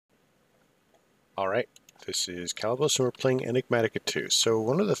Alright, this is Calibos and we're playing Enigmatica 2. So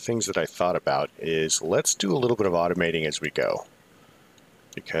one of the things that I thought about is let's do a little bit of automating as we go,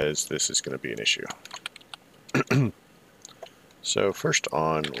 because this is going to be an issue. So first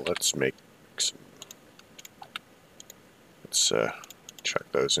on, let's make some, let's chuck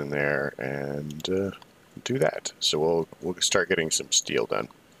those in there and do that. So we'll start getting some steel done.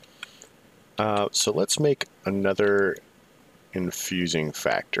 So let's make another infusing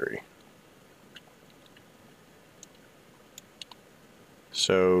factory.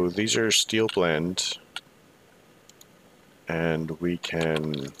 So these are steel blend, and we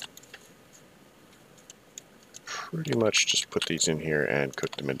can pretty much just put these in here and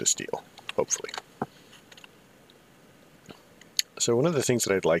cook them into steel, hopefully. So one of the things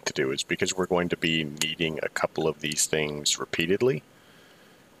that I'd like to do is, because we're going to be needing a couple of these things repeatedly,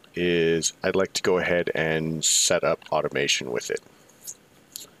 is I'd like to go ahead and set up automation with it.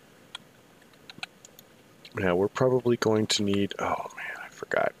 Now we're probably going to need, oh man, I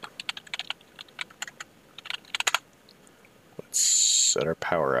forgot. Let's set our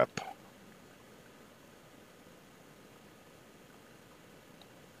power up.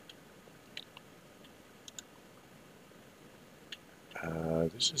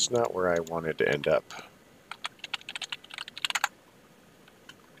 This is not where I wanted to end up.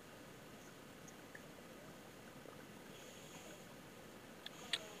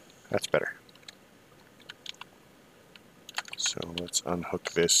 That's better. So let's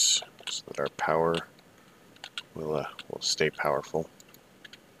unhook this so that our power will stay powerful.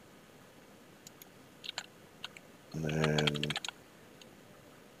 And then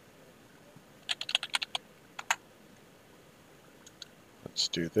let's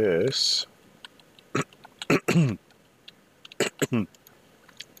do this until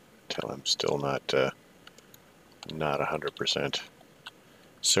I'm still not 100%.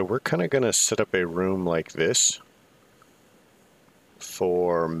 So we're kind of going to set up a room like this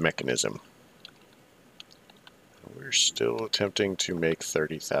for mechanism. We're still attempting to make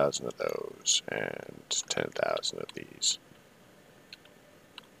 30,000 of those and 10,000 of these.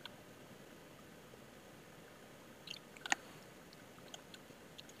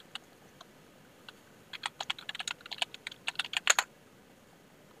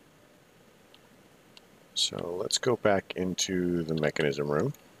 So let's go back into the mechanism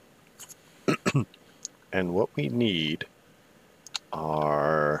room. And what we need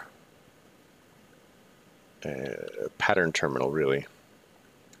are a pattern terminal, really.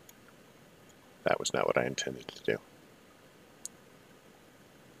 That was not what I intended to do.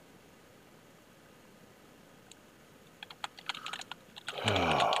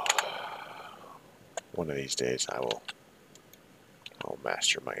 One of these days I'll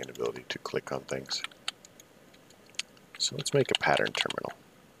master my inability to click on things. So let's make a pattern terminal.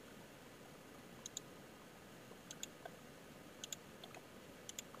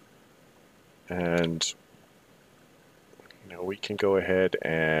 And we can go ahead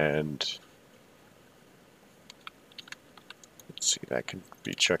and let's see, that can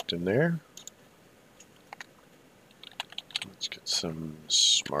be chucked in there. Let's get some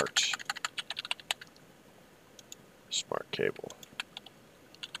smart cable.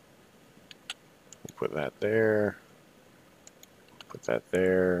 We'll put that there. Put that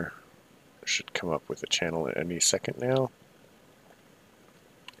there. Should come up with a channel at any second now.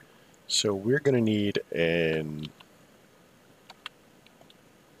 So we're going to need an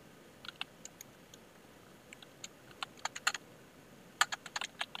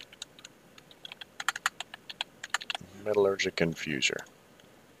metallurgic infuser.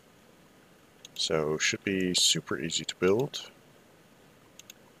 So should be super easy to build.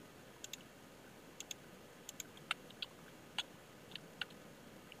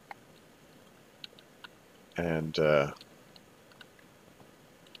 And we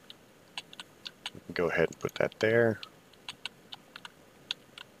can go ahead and put that there.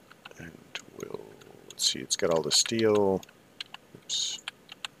 And let's see, it's got all the steel. Oops.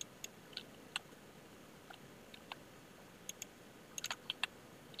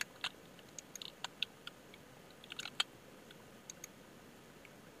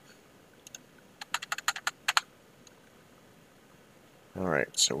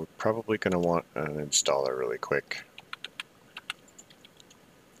 Alright, so we're probably going to want an installer really quick.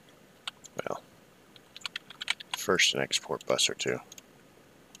 Well, first an export bus or two.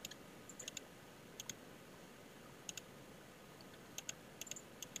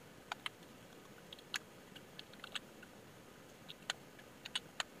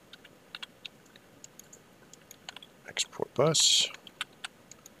 Export bus,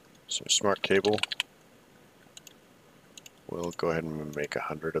 some smart cable. We'll go ahead and make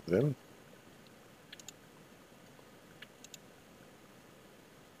 100 of them.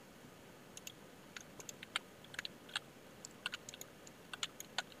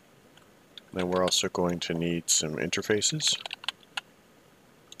 Then we're also going to need some interfaces,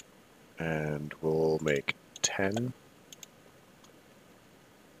 and we'll make 10.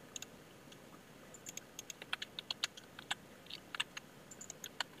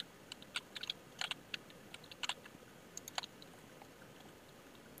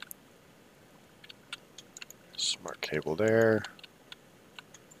 Smart cable there.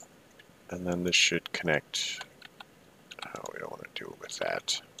 And then this should connect. Oh, we don't want to do it with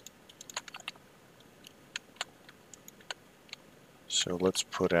that. So let's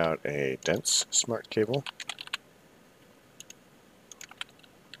put out a dense smart cable.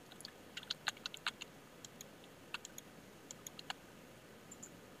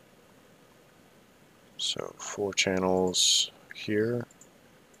 So 4 channels here.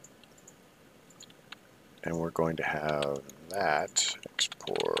 And we're going to have that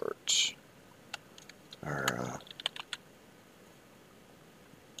export our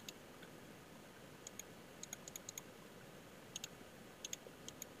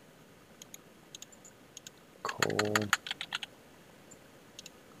coal.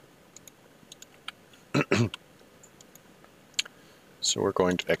 So we're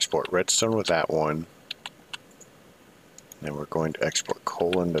going to export redstone with that one. Then we're going to export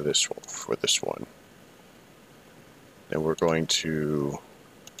coal into this one for this one. Then we're going to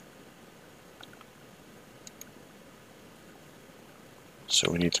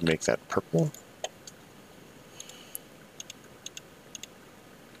we need to make that purple.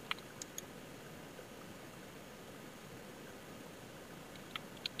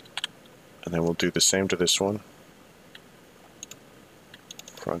 And then we'll do the same to this one.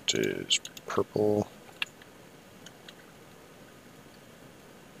 Front is purple.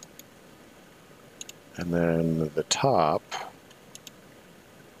 And then the top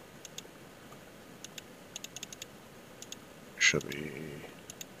should be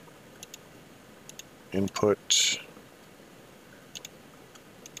input.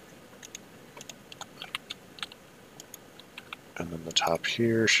 And then the top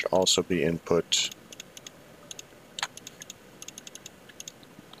here should also be input.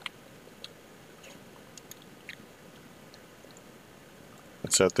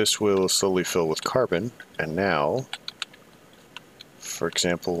 And so this will slowly fill with carbon. And now, for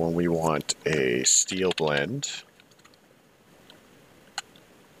example, when we want a steel blend,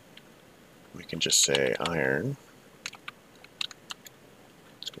 we can just say iron.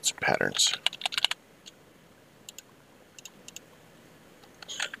 Let's get some patterns.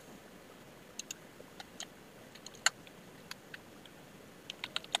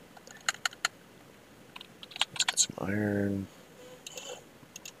 Let's get some iron.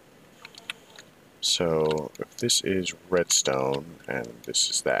 So if this is redstone and this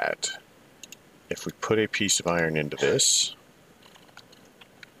is that, if we put a piece of iron into this,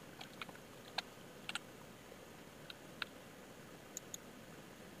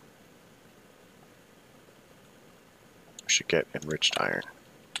 we should get enriched iron.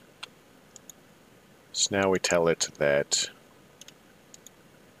 So now we tell it that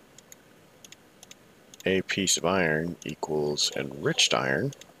a piece of iron equals enriched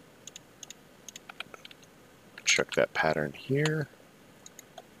iron. Check that pattern here.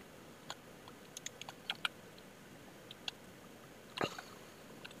 And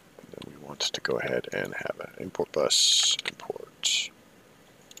then we want to go ahead and have an import bus, import,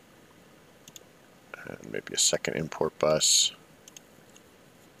 and maybe a second import bus.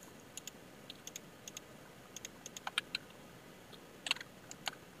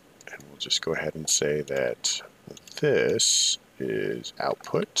 And we'll just go ahead and say that this is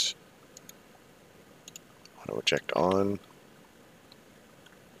output. Auto eject on.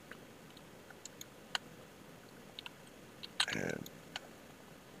 And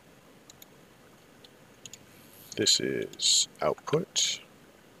this is output.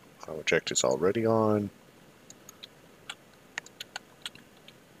 Auto eject is already on.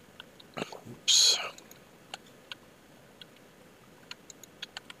 Oops.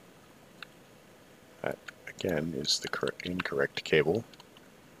 That again is the incorrect cable.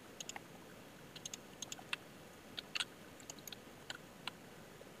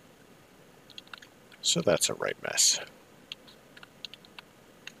 So that's a right mess.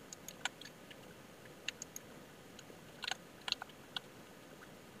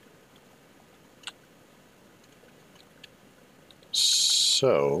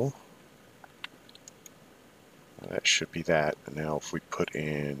 So that should be that. And now if we put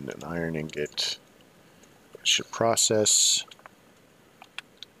in an iron ingot, it should process.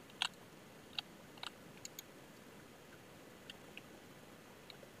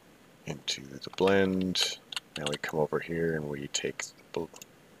 Into the blend. Now we come over here and we take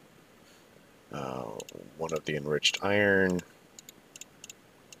One of the enriched iron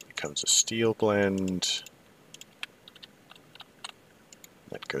becomes a steel blend.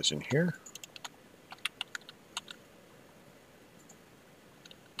 That goes in here.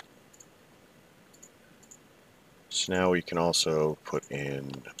 So now we can also put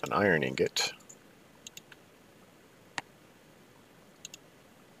in an iron ingot.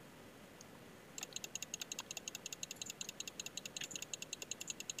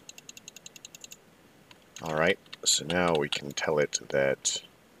 Alright, so now we can tell it that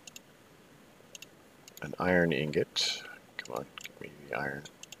an iron ingot, come on, give me the iron,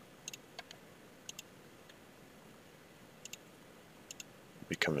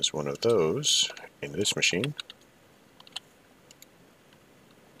 becomes one of those in this machine.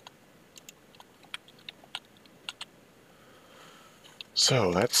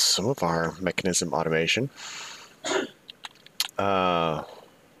 So that's some of our mechanism automation.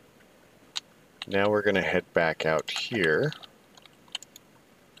 Now we're going to head back out here.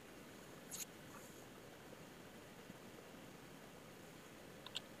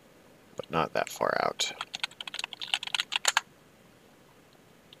 But not that far out.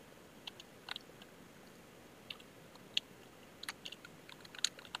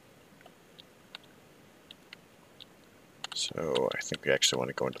 So I think we actually want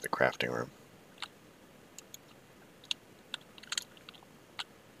to go into the crafting room.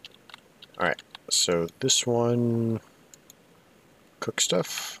 Alright, so this one, cook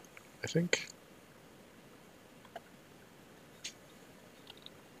stuff, I think.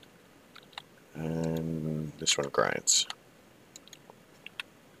 And this one grinds.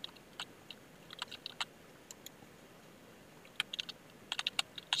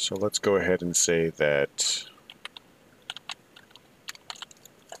 So let's go ahead and say that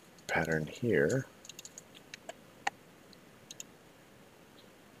pattern here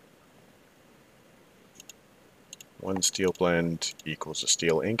one steel blend equals a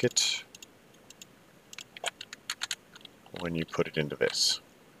steel ingot when you put it into this.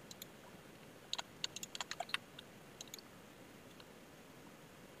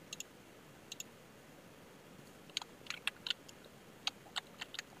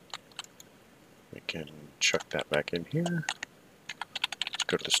 We can chuck that back in here. Let's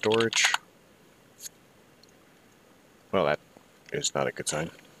go to the storage. Well, that is not a good sign.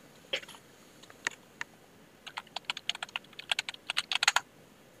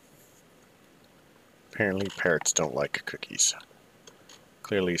 Apparently parrots don't like cookies.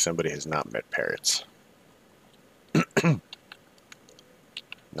 Clearly somebody has not met parrots.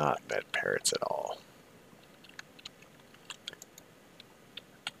 Not met parrots at all.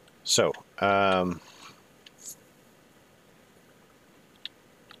 So,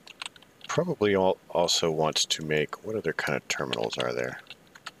 probably also want to make, what other kind of terminals are there?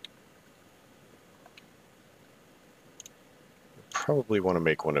 Probably want to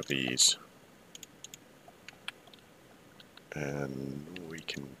make one of these. And we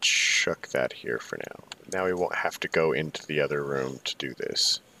can chuck that here for now. Now we won't have to go into the other room to do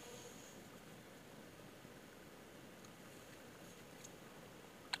this.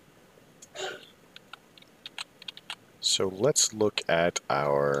 So let's look at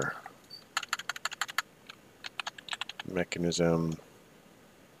our mechanism.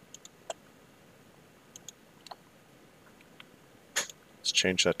 Let's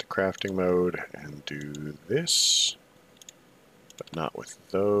change that to crafting mode and do this, but not with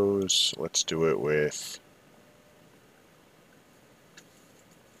those. Let's do it with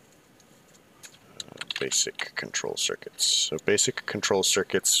basic control circuits. So basic control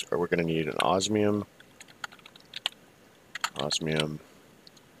circuits, we're going to need an osmium. Osmium.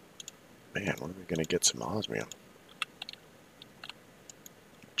 Man, where are we going to get some osmium?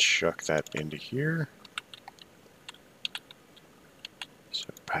 Chuck that into here. So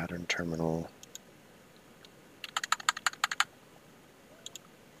pattern terminal.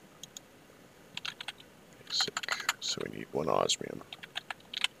 Basic. So we need one osmium.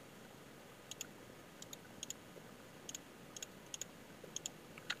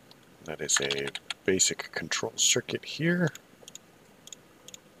 That is a basic control circuit here.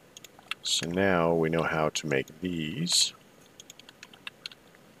 So now we know how to make these.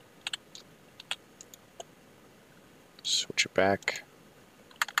 Switch it back.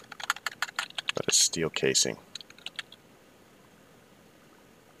 That is steel casing.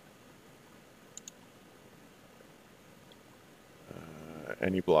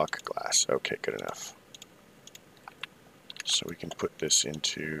 Any block glass. Okay, good enough. So we can put this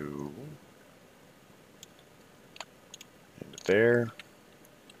into there.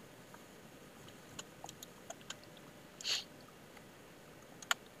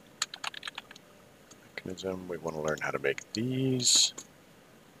 mechanism. We want to learn how to make these.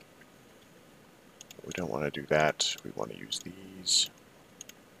 We don't want to do that. We want to use these.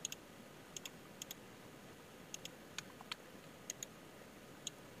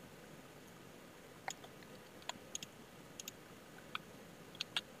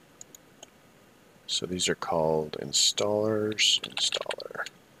 So these are called installers. Installer.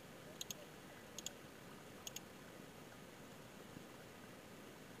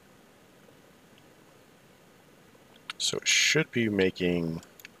 So it should be making.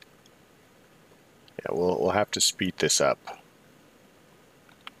 Yeah, we'll have to speed this up.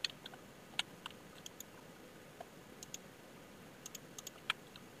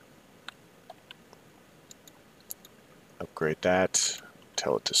 Upgrade that.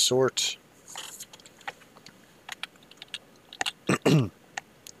 Tell it to sort.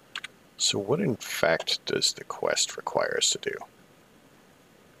 So what in fact does the quest require us to do?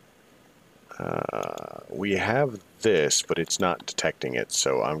 We have this, but it's not detecting it,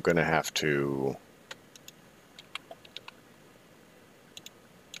 so I'm going to have to...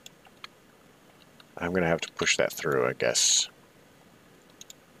 push that through, I guess.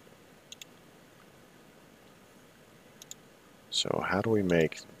 So how do we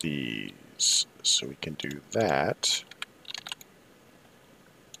make these? So we can do that.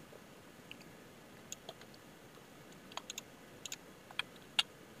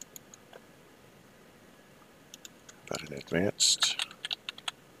 About an advanced.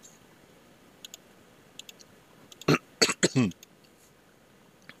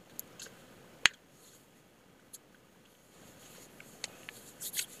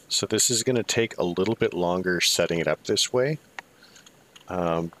 So this is going to take a little bit longer setting it up this way.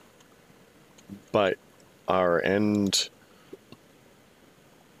 But our end,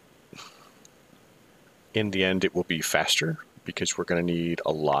 in the end, it will be faster because we're going to need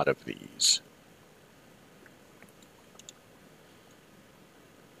a lot of these.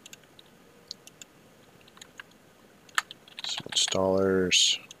 So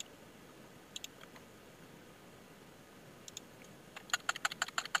installers.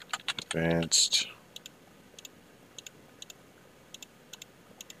 Advanced.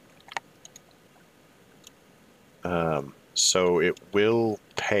 So it will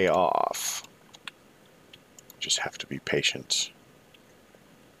pay off. Just have to be patient.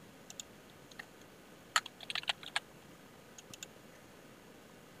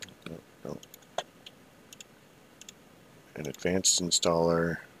 No. An advanced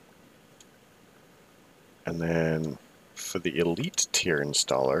installer. And then for the elite tier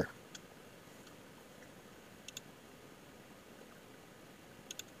installer,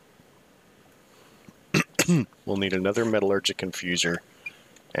 we'll need another metallurgic infuser,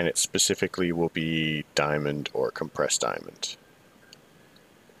 and it specifically will be diamond or compressed diamond.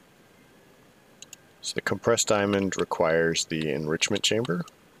 So the compressed diamond requires the enrichment chamber.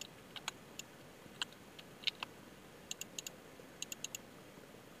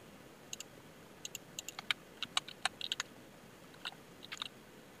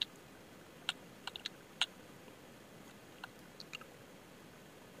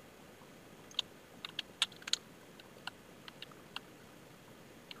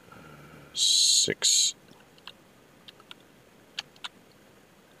 Six.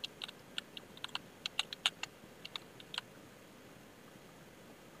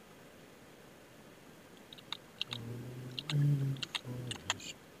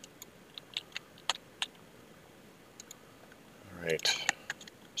 All right.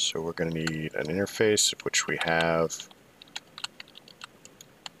 So we're going to need an interface, which we have.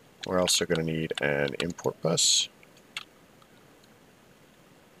 We're also going to need an import bus.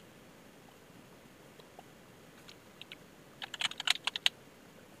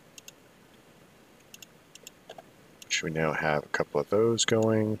 Which we now have a couple of those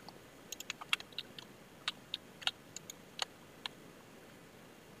going.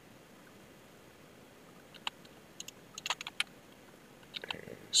 A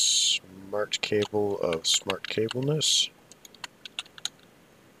smart cable of smart cableness.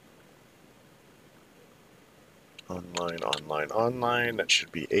 Online, online, online. That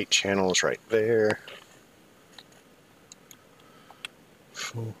should be 8 channels right there.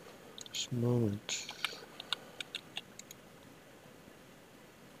 For this moment.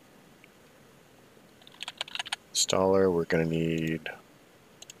 Installer, we're going to need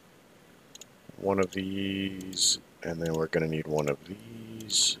one of these, and then we're going to need one of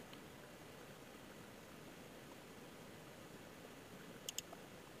these.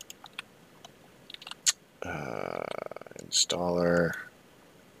 Installer.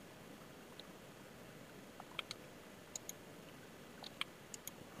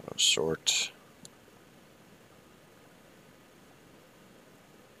 Sort.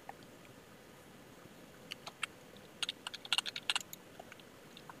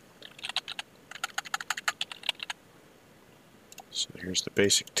 So here's the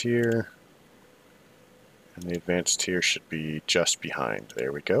basic tier, and the advanced tier should be just behind.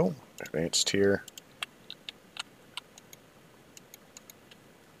 There we go, advanced tier.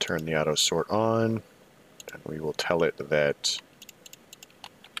 Turn the auto sort on, and we will tell it that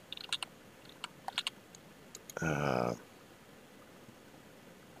the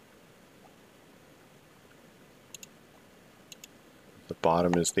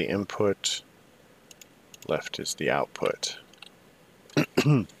bottom is the input, left is the output.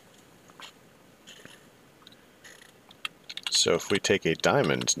 So if we take a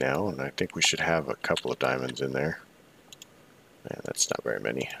diamond now, and I think we should have a couple of diamonds in there. Man, that's not very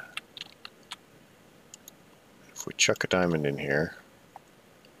many. If we chuck a diamond in here,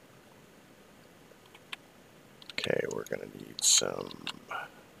 okay, we're going to need some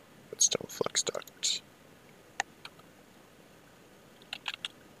redstone flux ducts.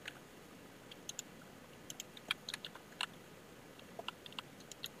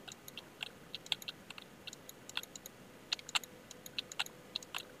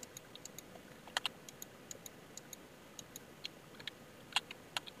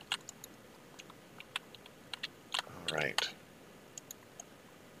 All right.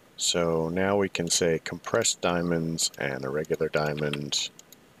 So now we can say compressed diamonds and a regular diamond.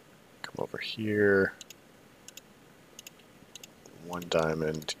 Come over here. 1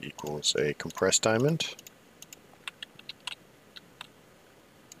 diamond equals a compressed diamond.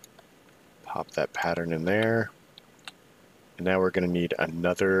 Pop that pattern in there. And now we're going to need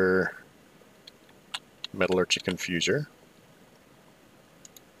another metallurgic infuser.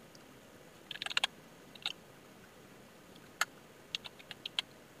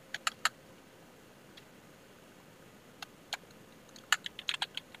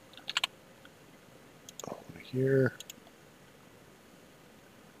 Over here.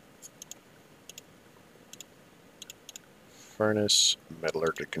 Furnace,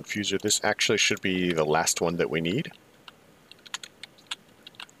 metallurgic infuser. This actually should be the last one that we need.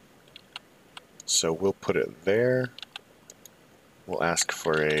 So we'll put it there. We'll ask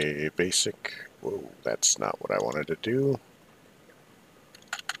for a basic. Whoa, that's not what I wanted to do.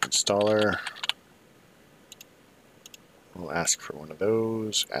 Installer. We'll ask for one of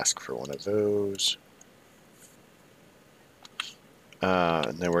those, ask for one of those.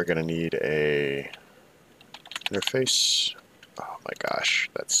 And then we're going to need a interface. Oh my gosh,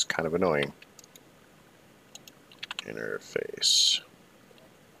 that's kind of annoying. Interface.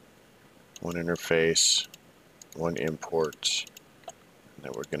 One interface, one import, and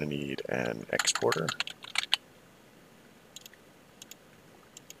then we're going to need an exporter.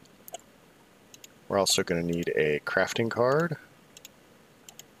 We're also going to need a crafting card.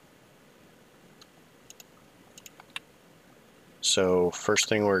 So first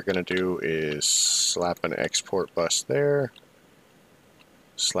thing we're going to do is slap an export bus there,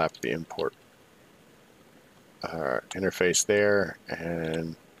 slap the import interface there,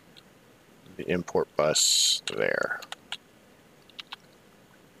 and the import bus there.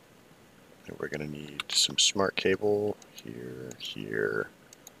 And we're going to need some smart cable here, here,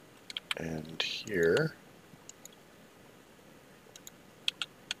 and here.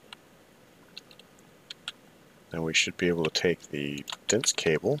 Then we should be able to take the dense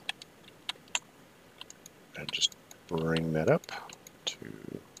cable and just bring that up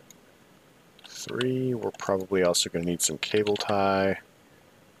to 3. We're probably also going to need some cable tie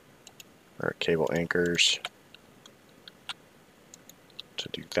or cable anchors to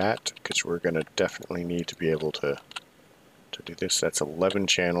do that, because we're going to definitely need to be able to do this. That's 11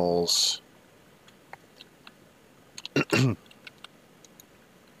 channels.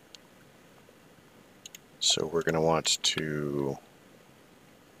 So we're going to want to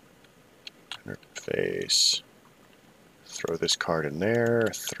interface, throw this card in there,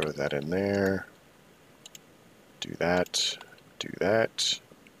 throw that in there, do that, do that.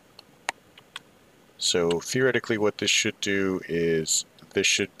 So theoretically what this should do is this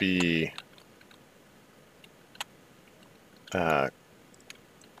should be let's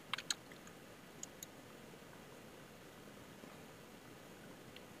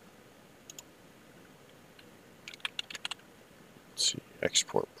see,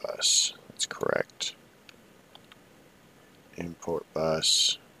 export bus, that's correct. Import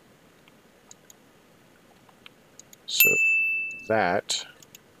bus. So that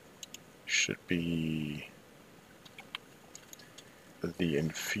should be the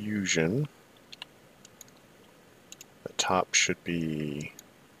infusion. The top should be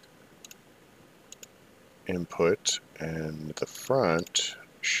input, and the front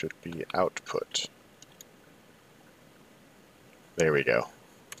should be output. There we go.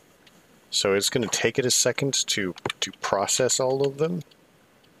 So it's going to take it a second to process all of them,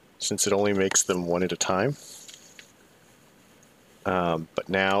 since it only makes them one at a time. But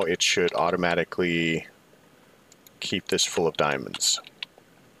now it should automatically keep this full of diamonds.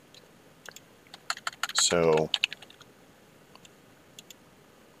 So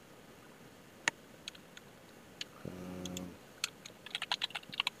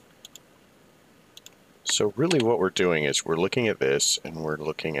really what we're doing is we're looking at this and we're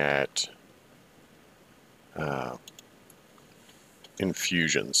looking at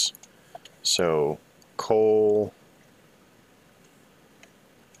infusions. So coal,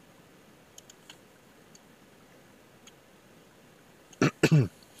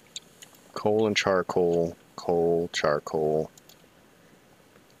 coal and charcoal, coal, charcoal,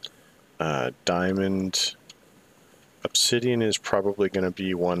 diamond. Obsidian is probably going to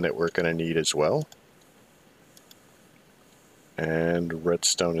be one that we're going to need as well. And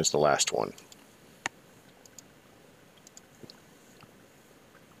redstone is the last one.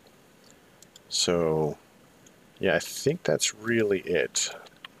 So, yeah, I think that's really it.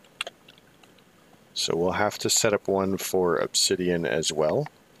 So we'll have to set up one for obsidian as well.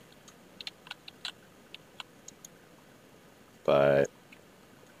 But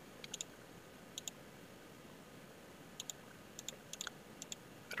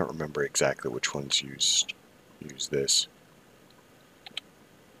I don't remember exactly which ones use this.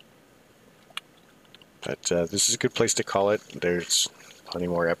 But this is a good place to call it. There's plenty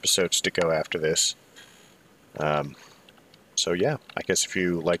more episodes to go after this. So yeah, I guess if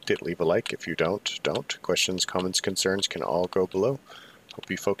you liked it, leave a like. If you don't. Questions, comments, concerns can all go below. Hope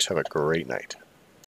you folks have a great night.